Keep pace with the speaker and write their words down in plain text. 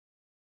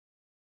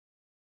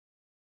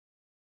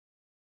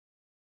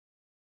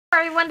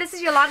Hi everyone, this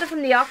is Yolanda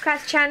from the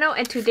Craft channel,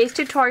 and today's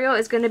tutorial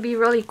is going to be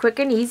really quick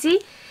and easy.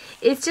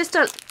 It's just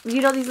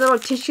these little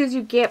tissues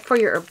you get for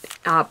your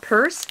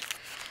purse.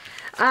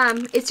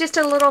 It's just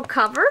a little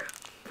cover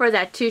for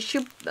that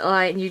tissue,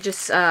 and you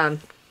just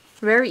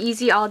very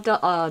easy, all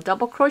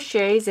double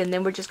crochets, and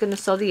then we're just going to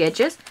sew the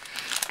edges.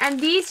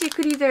 And these you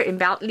could either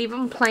leave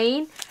them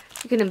plain.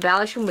 You can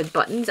embellish them with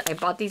buttons. I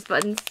bought these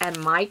buttons at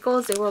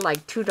Michael's. They were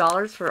like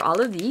 $2 for all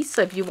of these.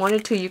 So if you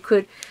wanted to, you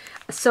could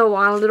sew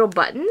on little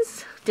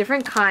buttons,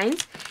 different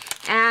kinds.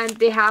 And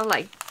they have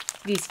like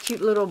these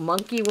cute little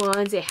monkey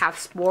ones. They have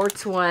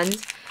sports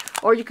ones.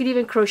 Or you could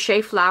even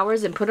crochet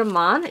flowers and put them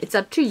on. It's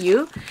up to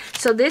you.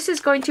 So this is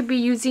going to be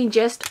using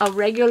just a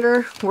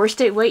regular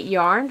worsted weight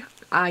yarn.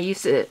 I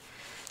use a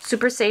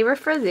Super Saver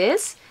for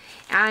this.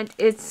 And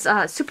it's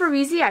super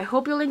easy. I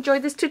hope you'll enjoy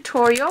this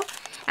tutorial.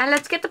 And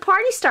let's get the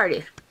party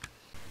started.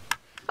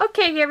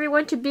 Okay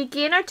everyone, to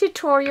begin our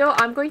tutorial,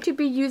 I'm going to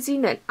be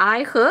using an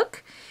eye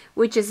hook,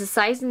 which is a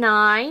size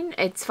 9.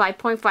 It's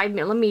 5.5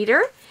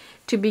 millimeter.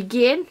 To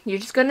begin, you're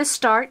just going to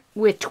start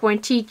with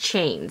 20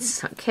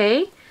 chains.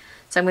 Okay,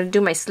 so I'm going to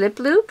do my slip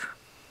loop.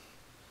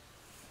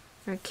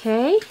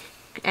 Okay,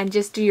 and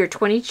just do your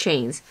 20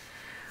 chains.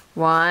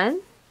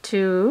 1,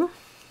 2,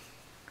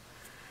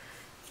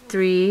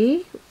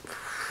 3,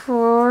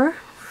 4,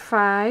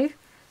 5,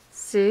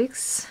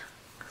 6,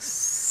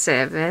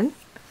 7,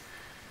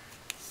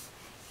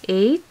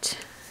 8,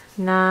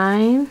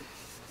 9,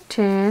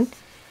 10,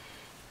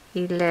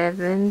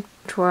 11,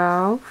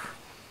 12,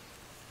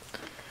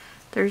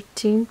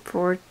 13,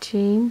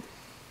 14,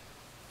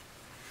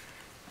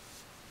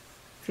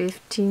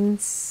 15,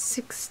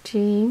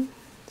 16,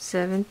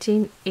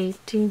 17,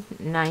 18,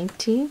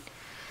 19.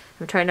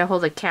 I'm trying to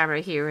hold the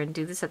camera here and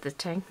do this at the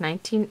time.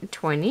 19 and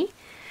 20.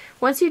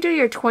 Once you do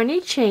your 20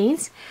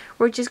 chains,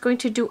 we're just going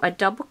to do a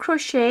double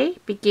crochet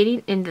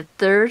beginning in the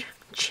 3rd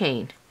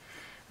chain.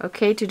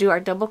 Okay, to do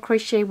our double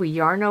crochet, we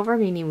yarn over,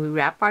 meaning we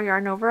wrap our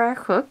yarn over our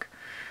hook.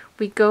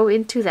 We go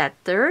into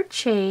that 3rd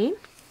chain.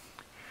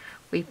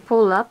 We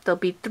pull up. There'll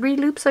be 3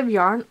 loops of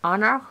yarn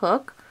on our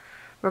hook.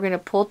 We're going to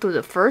pull through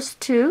the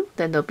first 2,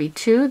 then there'll be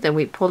 2, then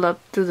we pull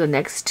up through the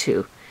next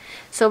 2.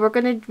 So we're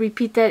going to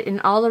repeat that in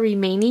all the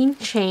remaining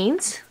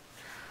chains,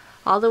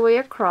 all the way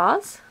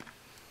across.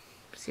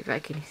 See if I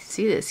can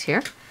see this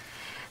here.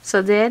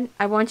 So then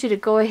I want you to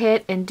go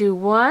ahead and do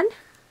 1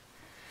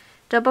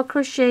 double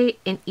crochet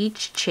in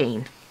each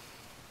chain.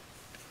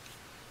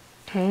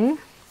 Okay,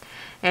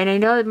 and I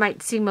know it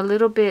might seem a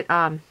little bit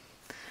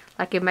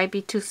like it might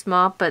be too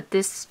small, but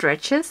this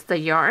stretches the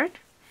yarn.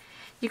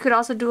 You could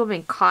also do them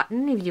in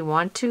cotton if you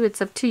want to.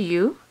 It's up to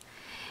you.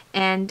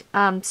 And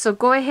so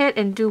go ahead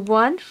and do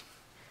 1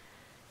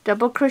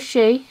 double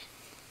crochet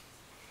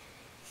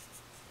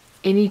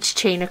in each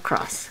chain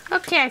across.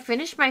 Okay, I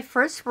finished my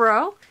first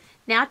row.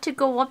 Now to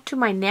go up to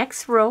my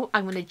next row,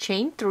 I'm going to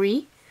chain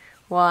 3.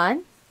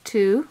 1,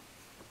 2,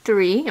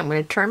 3. I'm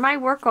going to turn my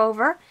work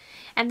over,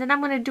 and then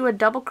I'm going to do a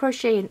double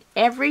crochet in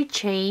every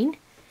chain,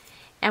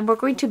 and we're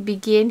going to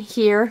begin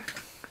here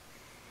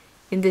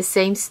in the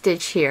same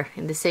stitch here,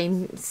 in the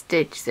same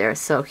stitch there.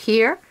 So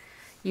here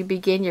you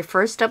begin your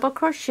first double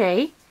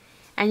crochet,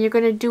 and you're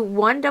going to do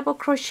 1 double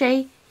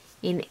crochet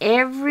in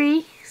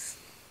every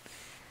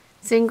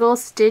single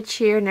stitch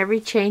here, and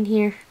every chain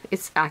here.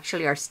 It's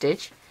actually our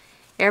stitch,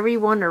 every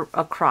one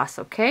across.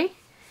 Okay,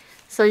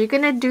 so you're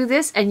gonna do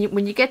this, and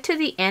when you get to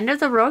the end of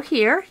the row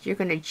here, you're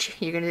gonna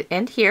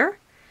end here,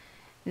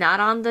 not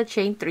on the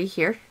chain 3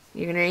 here.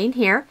 You're gonna end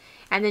here,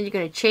 and then you're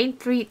gonna chain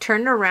 3,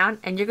 turn around,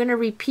 and you're gonna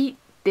repeat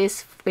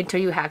this until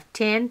you have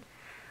 10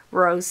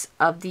 rows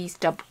of these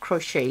double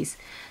crochets.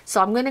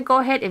 So I'm gonna go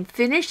ahead and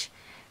finish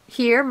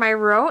here my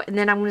row, and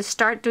then I'm gonna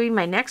start doing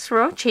my next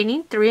row,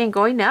 chaining 3 and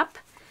going up.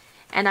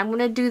 And I'm going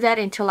to do that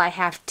until I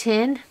have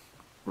 10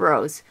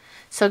 rows.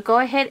 So go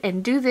ahead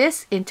and do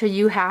this until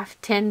you have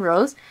 10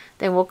 rows.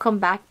 Then we'll come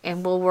back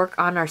and we'll work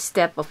on our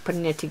step of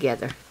putting it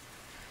together.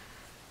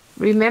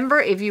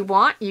 Remember, if you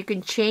want, you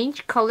can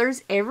change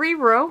colors every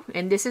row.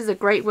 And this is a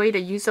great way to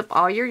use up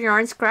all your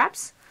yarn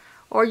scraps.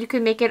 Or you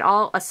can make it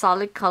all a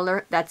solid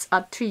color. That's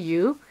up to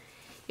you.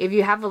 If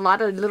you have a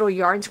lot of little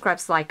yarn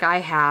scraps like I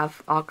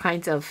have, all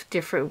kinds of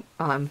different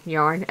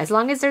yarn, as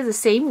long as they're the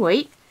same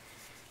weight,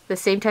 the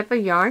same type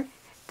of yarn,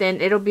 then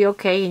it'll be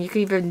okay. And you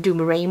can even do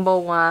rainbow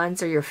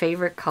ones or your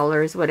favorite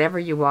colors, whatever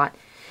you want,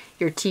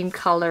 your team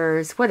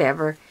colors,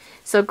 whatever.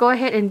 So go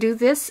ahead and do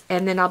this,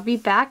 and then I'll be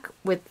back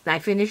with I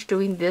finished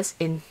doing this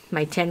in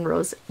my 10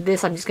 rows.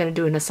 This I'm just going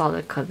to do in a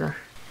solid color.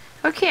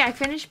 Okay, I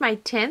finished my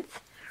 10th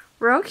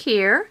row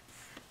here,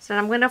 so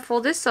I'm going to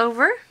fold this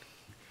over,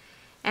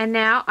 and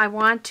now I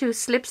want to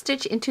slip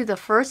stitch into the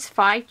first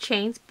 5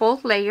 chains,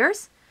 both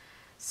layers.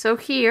 So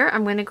here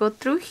I'm going to go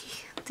through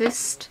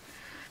this,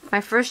 my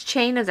first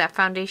chain of that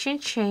foundation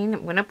chain.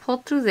 I'm going to pull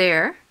through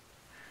there.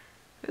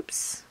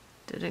 Oops,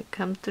 didn't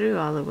come through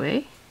all the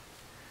way.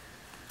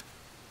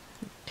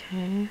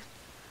 Okay,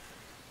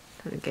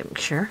 let me get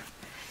sure.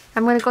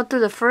 I'm going to go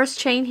through the first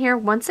chain here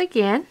once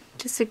again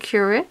to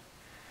secure it,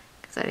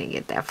 because I didn't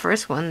get that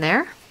first one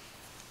there.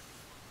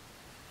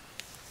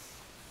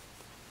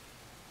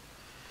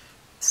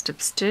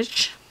 slip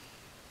stitch.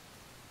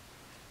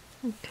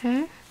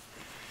 Okay,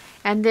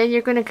 and then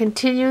you're going to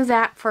continue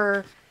that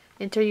for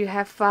until you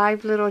have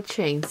 5 little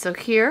chains. So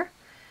here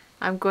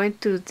I'm going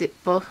through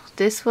both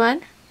this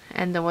one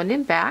and the one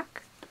in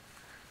back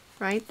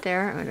right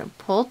there. I'm going to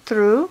pull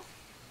through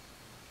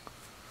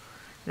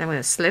and I'm going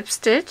to slip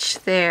stitch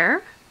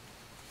there,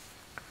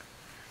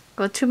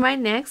 go to my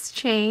next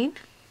chain,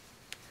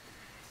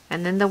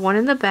 and then the one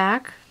in the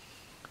back.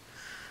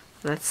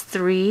 That's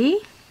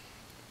 3.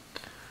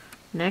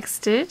 Next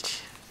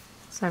stitch,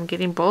 so I'm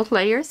getting both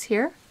layers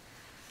here.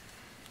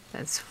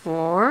 That's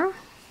 4.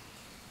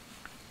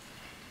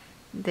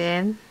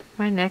 Then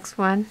my next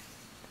one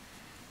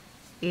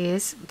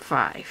is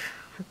 5.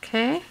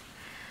 Okay,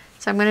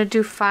 so I'm going to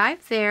do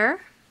 5 there.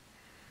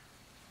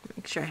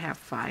 Make sure I have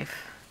 5.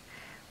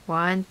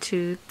 1,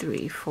 2,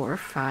 3, 4,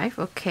 5.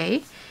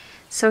 Okay,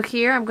 so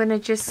here I'm going to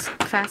just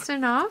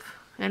fasten off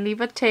and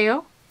leave a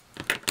tail.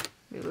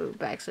 Let me move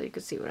back so you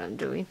can see what I'm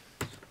doing.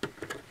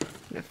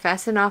 I'm going to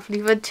fasten off,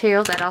 leave a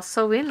tail that I'll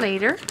sew in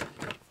later.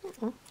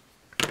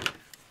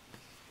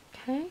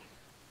 Okay,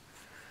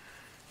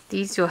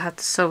 these you'll have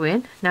to sew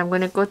in. Now I'm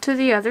going to go to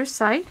the other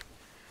side,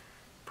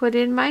 put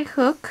in my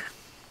hook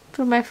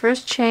through my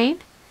first chain,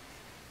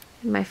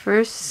 and my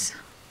first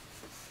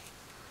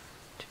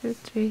 2,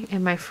 3,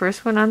 and my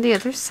first one on the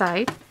other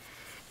side.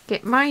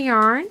 Get my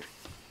yarn.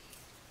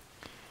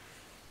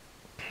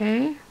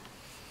 Okay,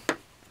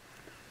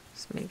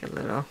 let's make a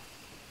little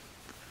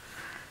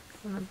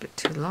bit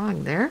too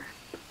long there.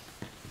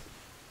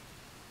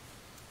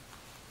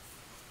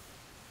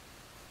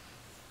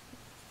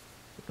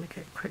 Make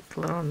a quick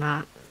little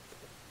knot,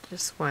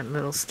 just one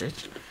little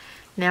stitch.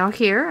 Now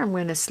here I'm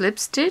going to slip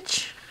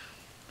stitch,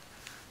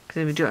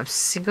 because we do a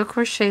single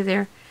crochet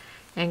there,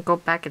 and go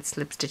back and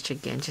slip stitch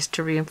again just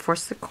to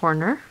reinforce the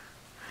corner,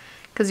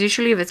 because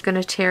usually if it's going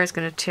to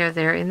tear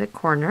there in the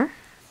corner.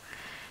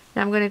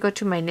 Now I'm going to go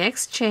to my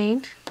next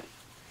chain,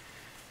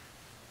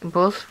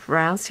 both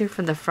rounds here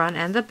from the front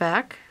and the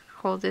back.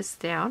 Hold this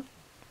down.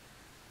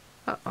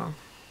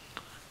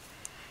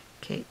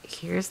 Okay,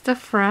 here's the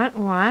front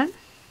one.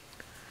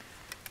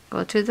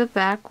 Go to the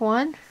back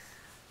one.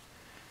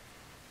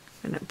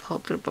 I'm going to pull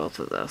through both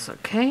of those,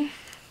 okay?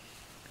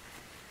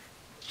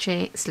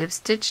 Chain, slip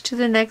stitch to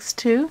the next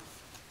 2.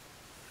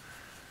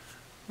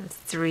 That's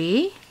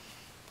 3.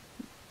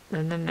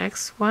 Then the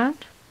next one,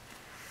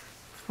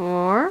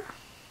 4,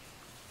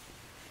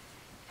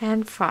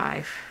 and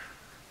 5.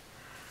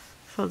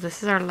 So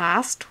this is our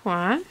last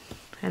one,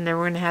 and then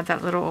we're going to have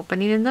that little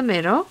opening in the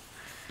middle.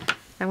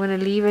 I'm going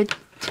to leave a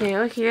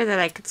tail here that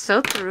I could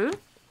sew through.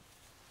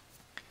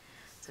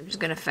 So I'm just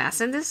going to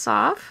fasten this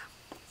off.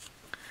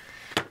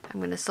 I'm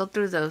going to sew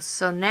through those.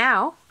 So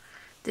now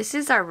this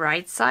is our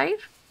right side.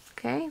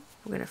 Okay,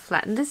 we're going to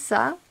flatten this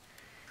up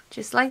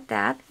just like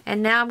that,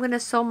 and now I'm going to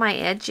sew my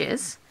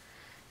edges.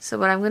 So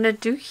what I'm going to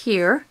do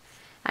here,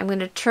 I'm going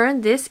to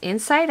turn this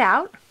inside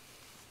out.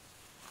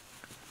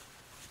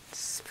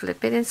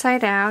 Flip it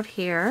inside out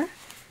here.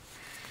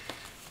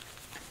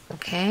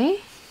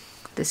 Okay,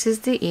 this is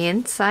the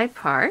inside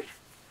part.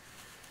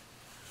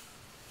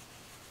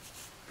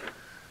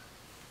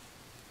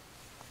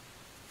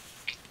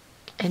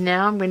 And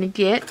now I'm going to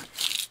get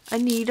a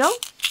needle.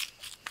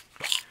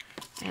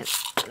 And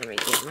let me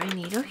get my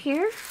needle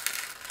here.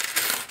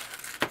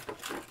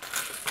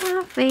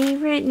 My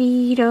favorite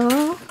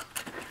needle.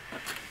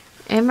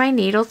 And my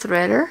needle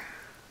threader.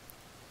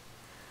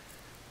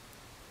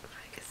 If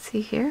I can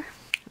see here.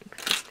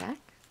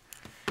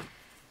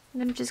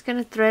 And I'm just going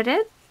to thread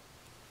it,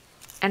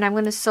 and I'm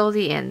going to sew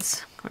the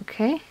ends,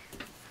 okay?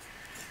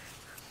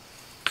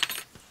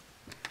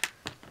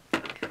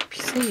 Get a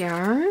piece of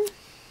yarn.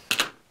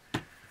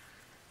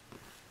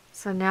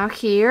 So now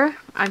here,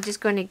 I'm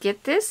just going to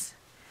get this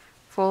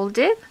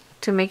folded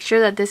to make sure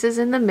that this is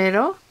in the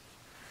middle.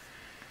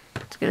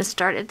 It's going to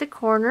start at the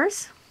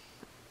corners,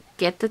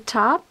 get the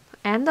top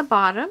and the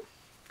bottom.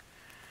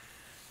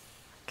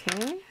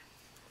 Okay,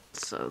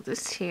 so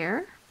this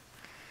here.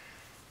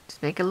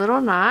 Just make a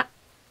little knot,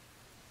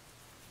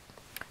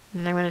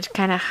 and I'm going to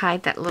kind of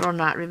hide that little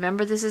knot.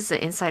 Remember, this is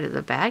the inside of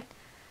the bag,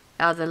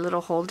 the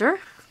little holder.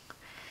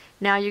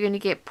 Now you're going to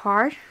get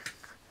part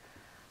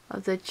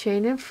of the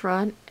chain in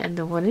front and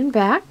the one in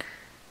back,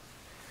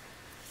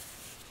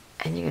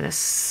 and you're going to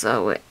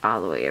sew it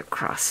all the way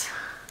across,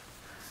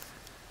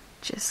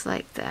 just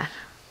like that.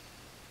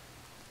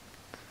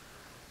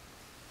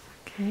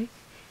 Okay,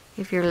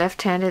 if you're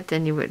left-handed,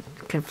 then you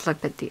can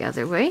flip it the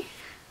other way.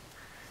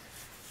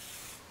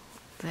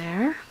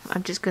 There.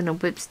 I'm just going to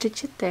whip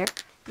stitch it there.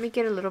 Let me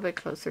get a little bit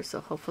closer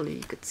so hopefully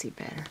you could see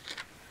better.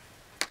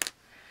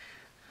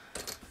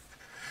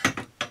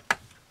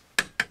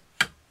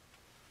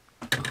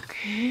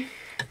 Okay.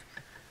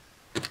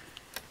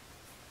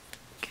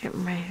 Get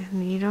my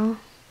needle.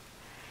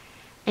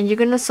 And you're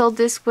going to sew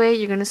this way.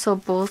 You're going to sew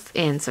both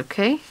ends,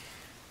 okay?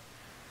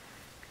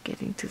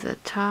 Getting to the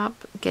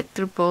top. Get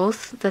through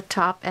both the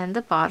top and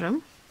the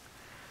bottom.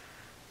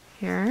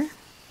 Here.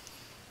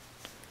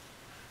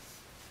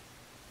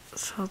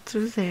 Sew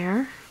through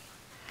there,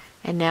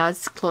 And now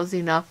it's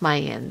closing off my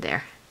end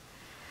there.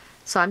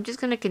 So I'm just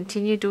going to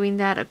continue doing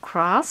that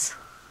across.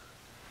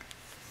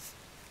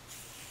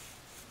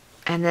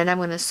 And then I'm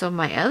going to sew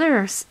my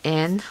other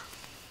end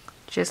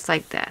just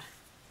like that.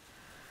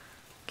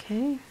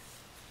 Okay.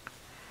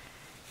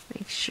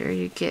 Make sure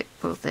you get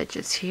both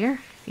edges here.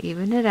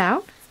 Even it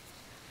out.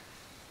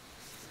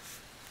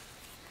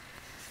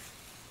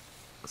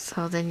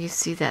 So then you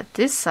see that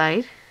this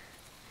side,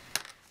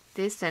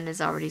 this end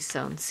is already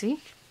sewn,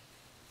 see?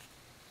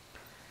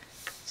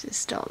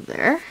 Just all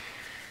there.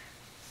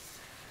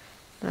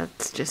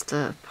 That's just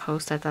a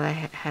post. I thought I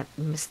had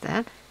missed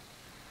that.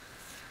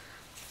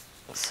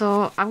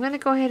 So I'm going to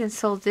go ahead and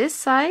sew this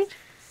side.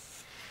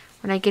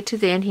 When I get to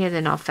the end here,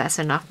 then I'll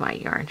fasten off my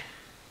yarn.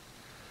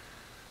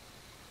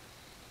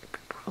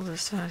 Pull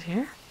this out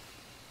here.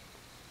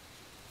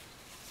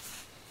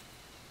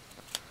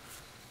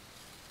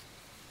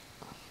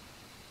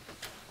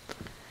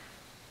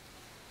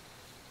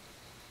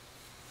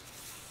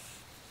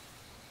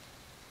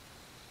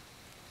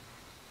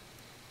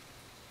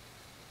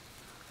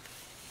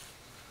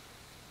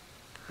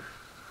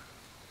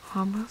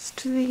 Almost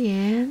to the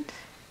end.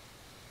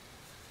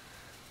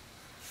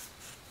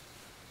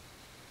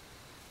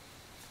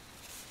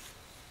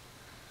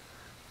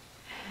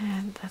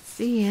 And that's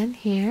the end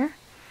here.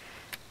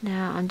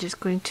 Now I'm just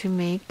going to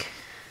make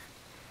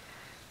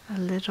a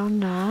little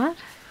knot.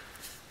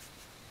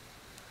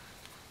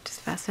 Just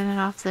fasten it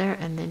off there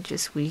and then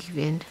just weave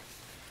in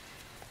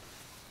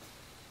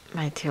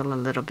my tail a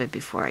little bit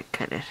before I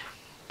cut it.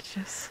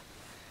 Just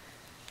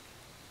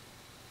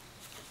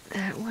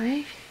that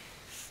way.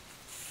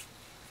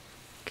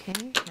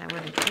 Okay, now I'm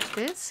going to cut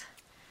this.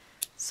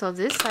 So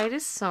this side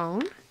is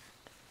sewn.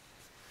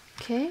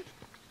 Okay.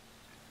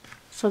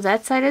 So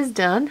that side is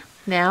done.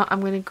 Now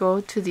I'm going to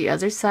go to the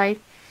other side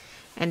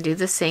and do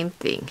the same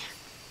thing.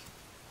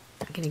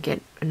 I'm going to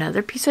get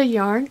another piece of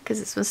yarn because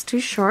this one's too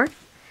short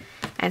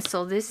and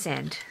sew this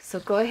end. So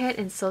go ahead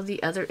and sew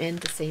the other end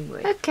the same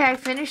way. Okay, I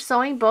finished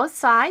sewing both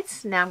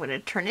sides. Now I'm going to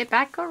turn it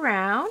back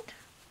around.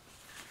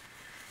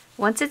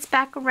 Once it's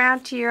back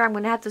around here, I'm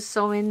going to have to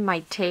sew in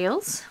my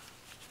tails.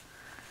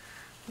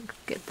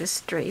 Get this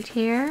straight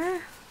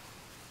here.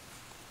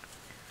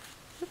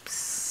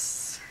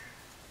 Oops.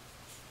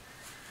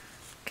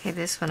 Okay,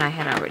 this one I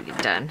had already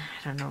done.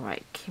 I don't know why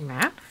it came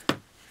out.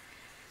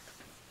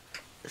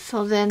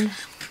 So then,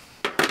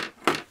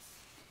 put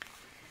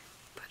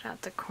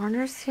out the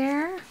corners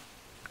here.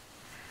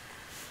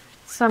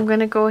 So I'm going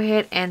to go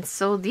ahead and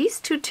sew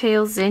these two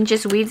tails in.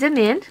 Just weave them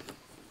in.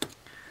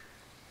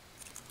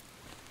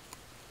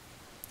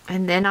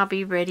 And then I'll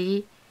be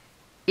ready.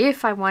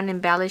 If I want to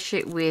embellish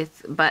it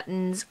with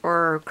buttons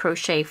or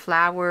crochet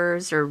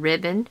flowers or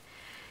ribbon,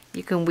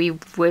 you can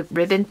weave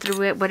ribbon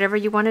through it, whatever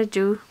you want to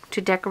do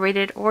to decorate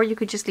it, or you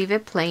could just leave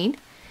it plain.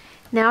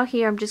 Now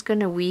here I'm just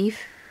going to weave,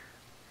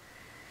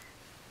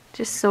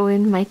 just sew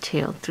in my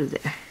tail through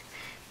there.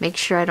 Make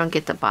sure I don't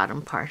get the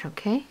bottom part,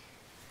 okay?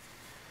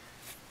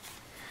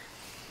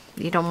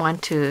 You don't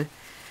want to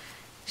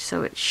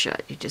sew it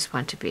shut, you just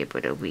want to be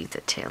able to weave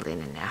the tail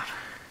in and out.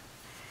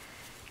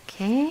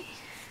 Okay.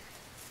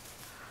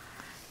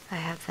 I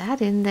have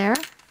that in there.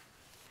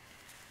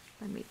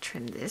 Let me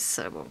trim this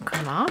so it won't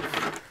come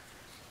off.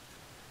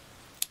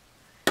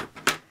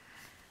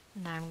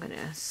 Now I'm going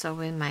to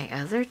sew in my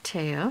other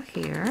tail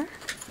here.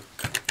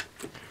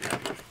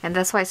 And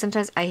that's why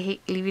sometimes I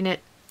hate leaving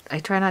it, I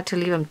try not to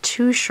leave them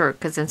too short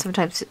because then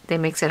sometimes they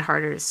makes it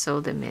harder to sew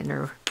them in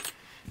or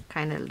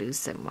kind of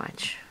lose them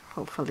much.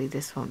 Hopefully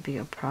this won't be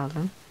a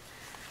problem.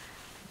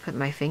 Put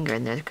my finger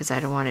in there because I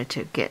don't want it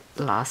to get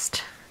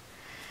lost.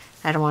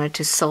 I don't want it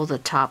to sew the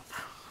top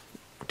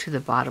to the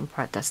bottom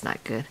part. That's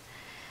not good.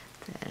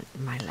 Then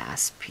my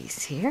last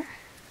piece here.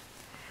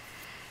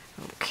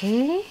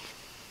 Okay.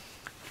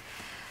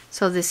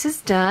 So this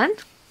is done.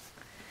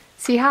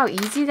 See how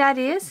easy that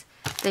is?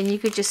 Then you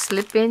could just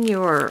slip in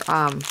your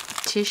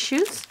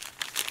tissues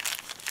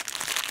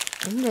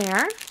in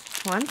there,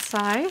 one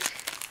side,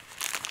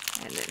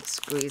 and then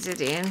squeeze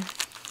it in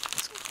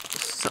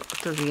so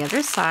to the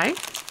other side.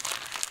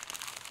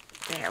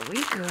 There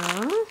we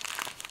go.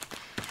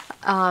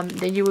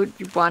 Then you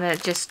would want to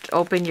just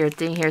open your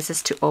thing here. It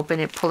says to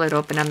open it, pull it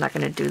open. I'm not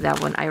going to do that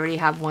one. I already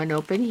have one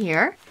open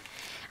here.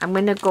 I'm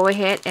going to go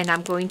ahead and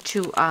I'm going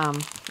to,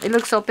 it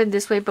looks open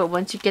this way, but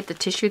once you get the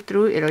tissue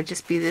through, it'll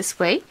just be this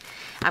way.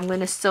 I'm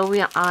going to sew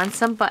on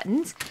some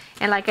buttons.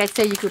 And like I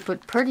said, you could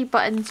put pretty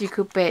buttons. You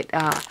could put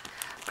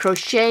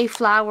crochet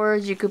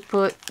flowers. You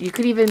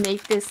could even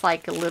make this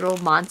like a little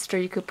monster.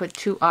 You could put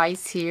 2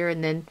 eyes here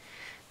and then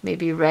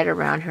maybe red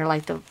around her,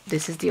 like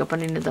this is the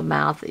opening of the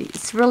mouth.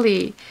 It's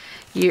really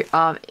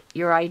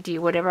your idea,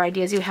 whatever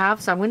ideas you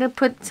have. So I'm going to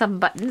put some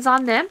buttons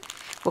on them.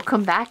 We'll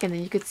come back and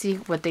then you can see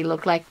what they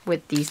look like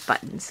with these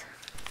buttons.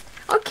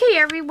 Okay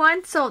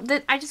everyone, so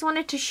I just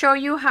wanted to show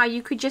you how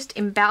you could just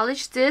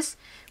embellish this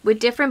with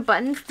different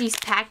buttons. These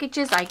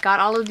packages, I got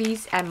all of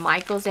these at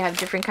Michael's. They have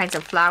different kinds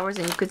of flowers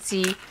and you could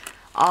see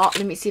all,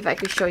 let me see if I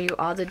could show you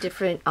all the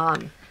different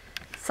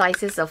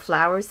sizes of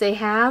flowers they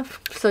have.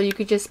 So you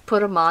could just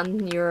put them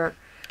on your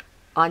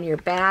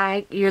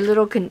bag, your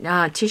little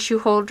tissue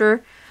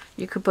holder.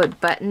 You could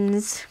put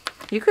buttons.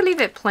 You could leave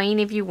it plain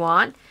if you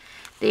want.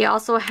 They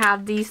also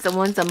have these,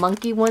 the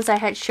monkey ones I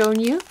had shown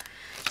you.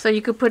 So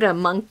you could put a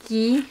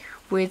monkey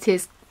with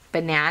his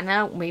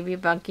banana, maybe a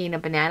monkey and a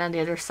banana on the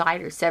other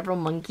side, or several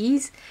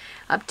monkeys.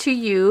 Up to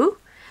you.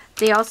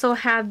 They also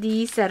have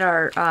these that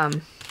are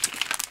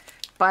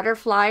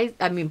ladybugs.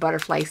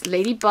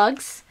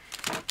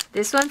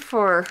 This one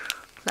for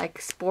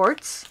like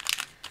sports.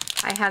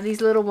 I have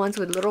these little ones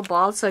with little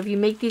balls. So if you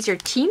make these your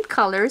team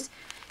colors,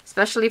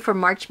 especially for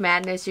March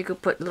Madness, you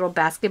could put little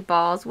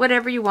basketballs,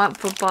 whatever you want,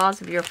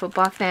 footballs if you're a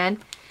football fan.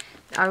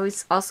 I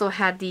always also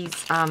have these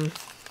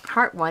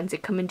heart ones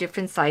that come in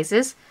different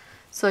sizes.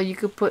 So you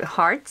could put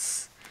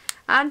hearts.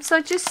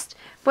 So just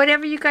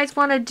whatever you guys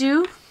want to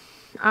do.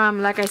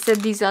 Like I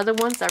said, these other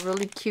ones are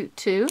really cute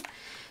too.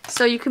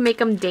 So you can make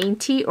them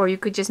dainty, or you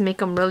could just make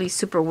them really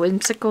super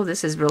whimsical.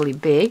 This is really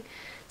big.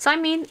 So I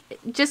mean,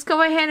 just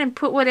go ahead and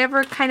put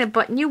whatever kind of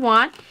button you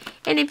want.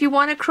 And if you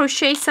want to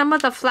crochet some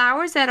of the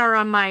flowers that are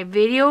on my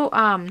video,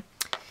 on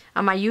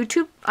my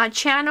YouTube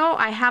channel,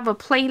 I have a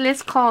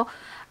playlist called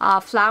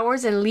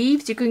Flowers and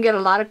Leaves. You can get a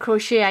lot of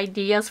crochet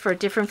ideas for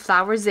different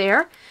flowers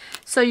there.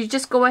 So you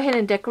just go ahead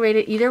and decorate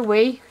it either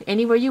way,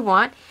 anywhere you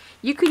want.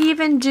 You could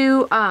even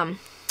do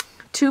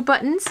 2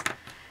 buttons.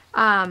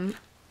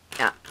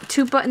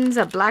 2 buttons,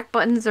 black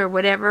buttons or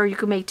whatever. You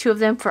can make 2 of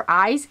them for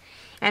eyes.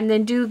 And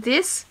then do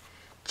this.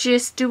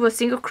 Just do a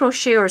single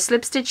crochet or a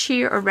slip stitch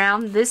here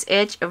around this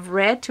edge of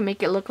red to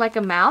make it look like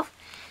a mouth.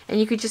 And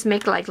you could just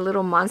make like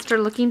little monster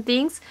looking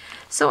things.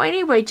 So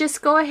anyway,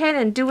 just go ahead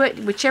and do it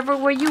whichever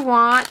way you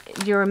want.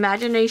 Your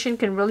imagination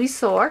can really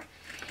soar.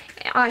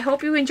 I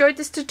hope you enjoyed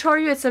this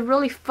tutorial. It's a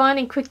really fun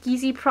and quick,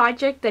 easy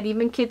project that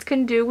even kids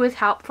can do with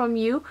help from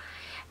you.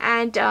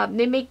 And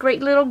they make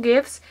great little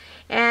gifts.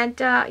 And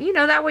you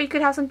know, that way you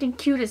could have something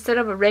cute instead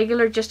of a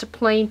regular, just a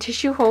plain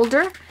tissue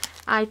holder.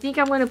 I think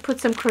I'm going to put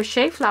some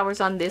crochet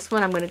flowers on this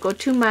one. I'm going to go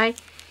to my,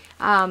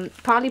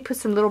 probably put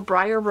some little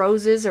briar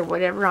roses or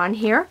whatever on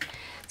here.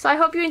 So I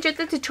hope you enjoyed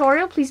the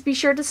tutorial. Please be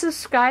sure to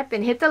subscribe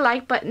and hit the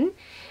like button.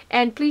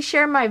 And please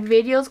share my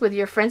videos with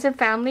your friends and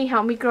family.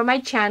 Help me grow my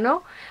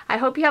channel. I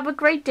hope you have a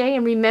great day.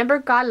 And remember,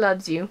 God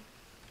loves you.